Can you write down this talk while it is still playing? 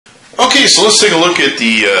Okay, so let's take a look at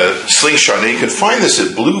the Slingshot. Now you can find this at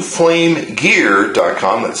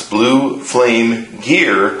blueflamegear.com. That's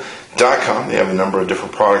blueflamegear.com. They have a number of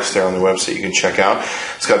different products there on their website you can check out.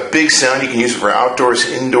 It's got big sound. You can use it for outdoors,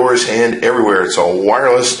 indoors, and everywhere. It's a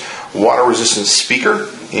wireless, water-resistant speaker.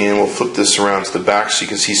 And we'll flip this around to the back so you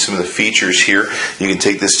can see some of the features here. You can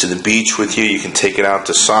take this to the beach with you. You can take it out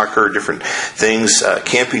to soccer, different things,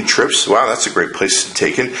 camping trips. Wow, that's a great place to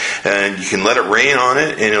take it. And you can let it rain on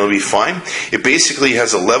it and it'll be fine. It basically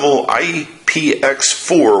has a level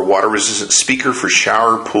IPX4 water-resistant speaker for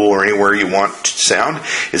shower, pool, or anywhere you want sound.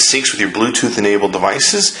 It syncs with your Bluetooth-enabled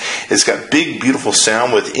devices. It's got big, beautiful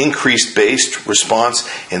sound with increased bass response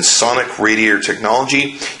and sonic radiator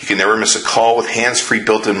technology. You can never miss a call with hands-free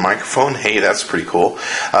built-in microphone. Hey, that's pretty cool.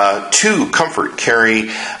 2 comfort carry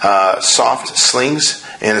soft slings,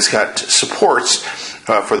 and it's got supports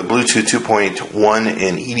for the Bluetooth 2.1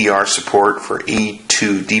 and EDR support for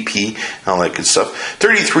A2DP and all that good stuff.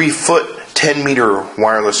 33-foot 10-meter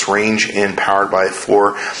wireless range and powered by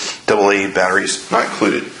 4 AA batteries, not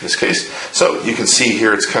included in this case. So you can see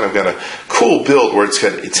here it's kind of got a cool build where it's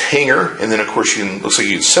got its hanger, and then of course looks like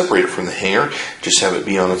you can separate it from the hanger, just have it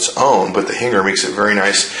be on its own, but the hanger makes it very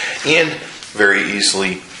nice and very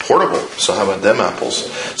easily portable. So how about them apples?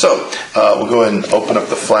 So we'll go ahead and open up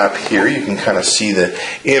the flap here. You can kind of see the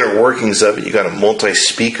inner workings of it. You got a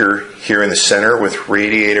multi-speaker here in the center with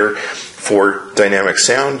radiator for dynamic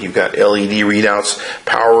sound. You've got LED readouts,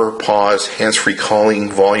 power, pause, hands-free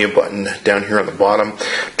calling, volume button down here on the bottom,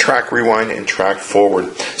 track rewind, and track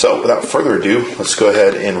forward. So without further ado, let's go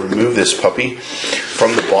ahead and remove this puppy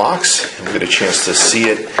from the box and we'll get a chance to see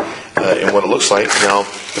it and what it looks like. Now,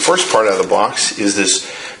 the first part out of the box is this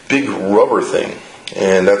big rubber thing,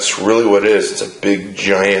 and that's really what it is. It's a big,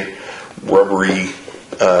 giant, rubbery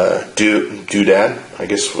doodad, I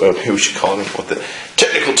guess we should call it, what the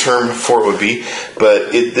technical term for it would be,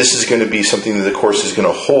 but this is going to be something that, of course, is going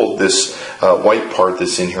to hold this white part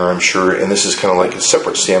that's in here, I'm sure, and this is kind of like a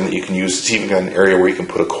separate stand that you can use. It's even got an area where you can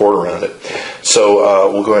put a cord around it.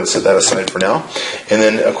 So we'll go ahead and set that aside for now. And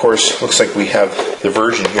then, of course, looks like we have the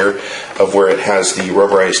version here of where it has the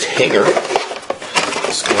rubberized hanger.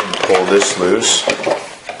 Let's go ahead and pull this loose,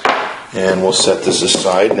 and we'll set this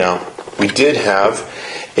aside. Now, we did have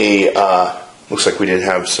looks like we did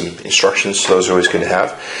have some instructions, so those are always good to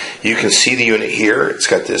have. You can see the unit here. It's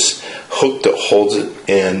got this hook that holds it,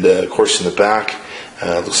 and of course in the back,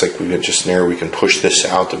 looks like we've got just an area we can push this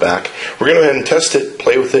out the back. We're going to go ahead and test it,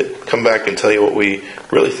 play with it, come back and tell you what we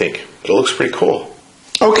really think. But it looks pretty cool.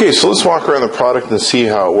 Okay, so let's walk around the product and see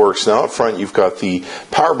how it works. Now up front you've got the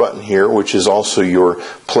power button here, which is also your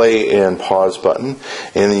play and pause button.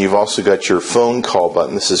 And then you've also got your phone call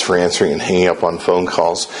button. This is for answering and hanging up on phone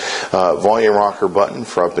calls. Volume rocker button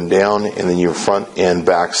for up and down, and then your front and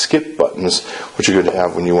back skip buttons, which are good to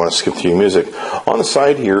have when you want to skip through your music. On the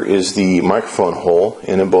side here is the microphone hole,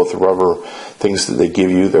 and in both the rubber things that they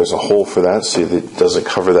give you, there's a hole for that so that it doesn't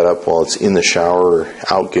cover that up while it's in the shower or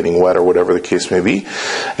out getting wet or whatever the case may be.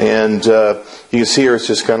 And you can see here it's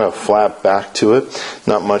just kind of flat back to it.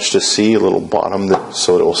 Not much to see, a little bottom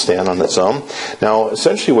so it will stand on its own. Now,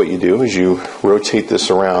 essentially what you do is you rotate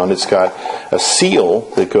this around. It's got a seal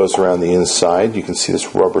that goes around the inside. You can see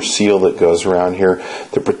this rubber seal that goes around here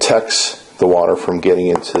that protects the water from getting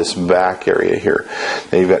into this back area here.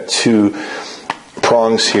 Now you've got 2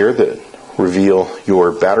 prongs here that reveal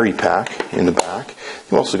your battery pack in the back.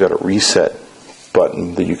 You've also got a reset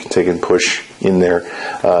button that you can take and push in there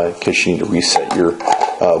in case you need to reset your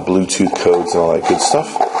Bluetooth codes and all that good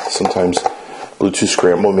stuff. Sometimes Bluetooth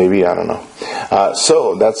scramble, maybe, I don't know.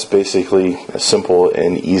 So that's basically as simple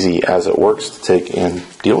and easy as it works to take and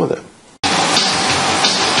deal with it.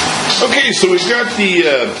 Okay, so we've got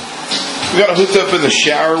it hooked up in the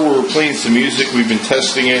shower where we're playing some music. We've been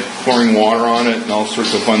testing it, pouring water on it, and all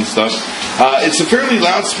sorts of fun stuff. It's a fairly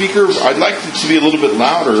loud speaker. I'd like it to be a little bit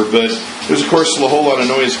louder, but there's, of course, a whole lot of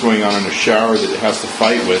noise going on in the shower that it has to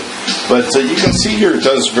fight with. But you can see here it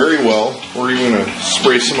does very well. We're even going to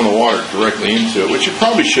spray some of the water directly into it, which you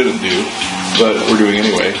probably shouldn't do, but we're doing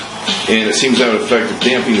anyway. And it seems to have an effect of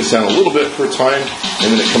damping the sound a little bit for a time, and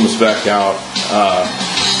then it comes back out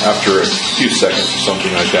after a few seconds or something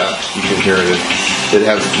like that. You can hear it.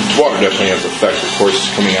 Water definitely has effect, of course,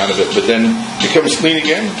 coming out of it, but then it comes clean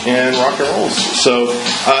again and rock and rolls. So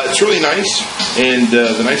it's really nice, and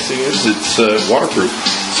the nice thing is it's waterproof,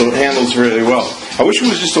 so it handles really well. I wish it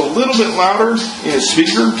was just a little bit louder in a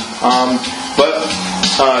speaker, but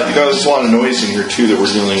you got there's a lot of noise in here too that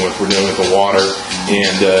we're dealing with. We're dealing with the water,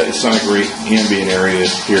 and it's not a great ambient area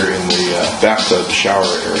here in the bathtub, the shower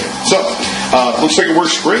area. So looks like it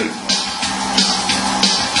works great.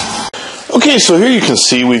 Okay, so here you can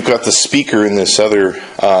see we've got the speaker in this other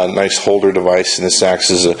nice holder device, and this acts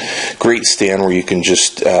as a great stand where you can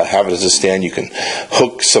just have it as a stand. You can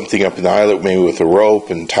hook something up in the eyelet, maybe with a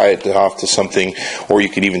rope, and tie it off to something, or you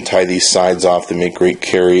could even tie these sides off to make great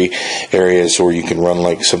carry areas, or you can run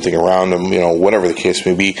like something around them, whatever the case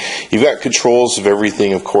may be. You've got controls of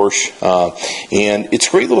everything, of course, and it's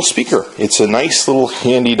a great little speaker. It's a nice little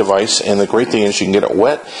handy device, and the great thing is you can get it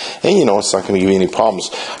wet, and it's not going to give you any problems.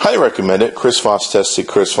 Highly recommend it. Chris Voss tested,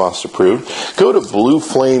 Chris Voss approved. Go to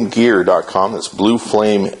blueflamegear.com. That's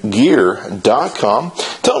blueflamegear.com.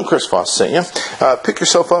 Tell them Chris Voss sent you. Pick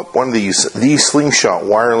yourself up one of the Slingshot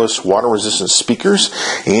wireless water-resistant speakers,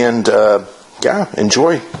 and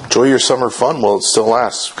enjoy your summer fun while it still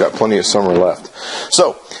lasts. We've got plenty of summer left.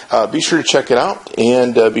 So be sure to check it out,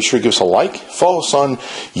 and be sure to give us a like. Follow us on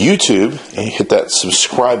YouTube and hit that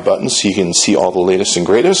subscribe button so you can see all the latest and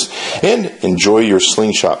greatest, and enjoy your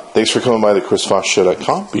Slingshot. Thanks for coming by the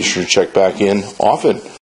chrisvossshow.com. Be sure to check back in often.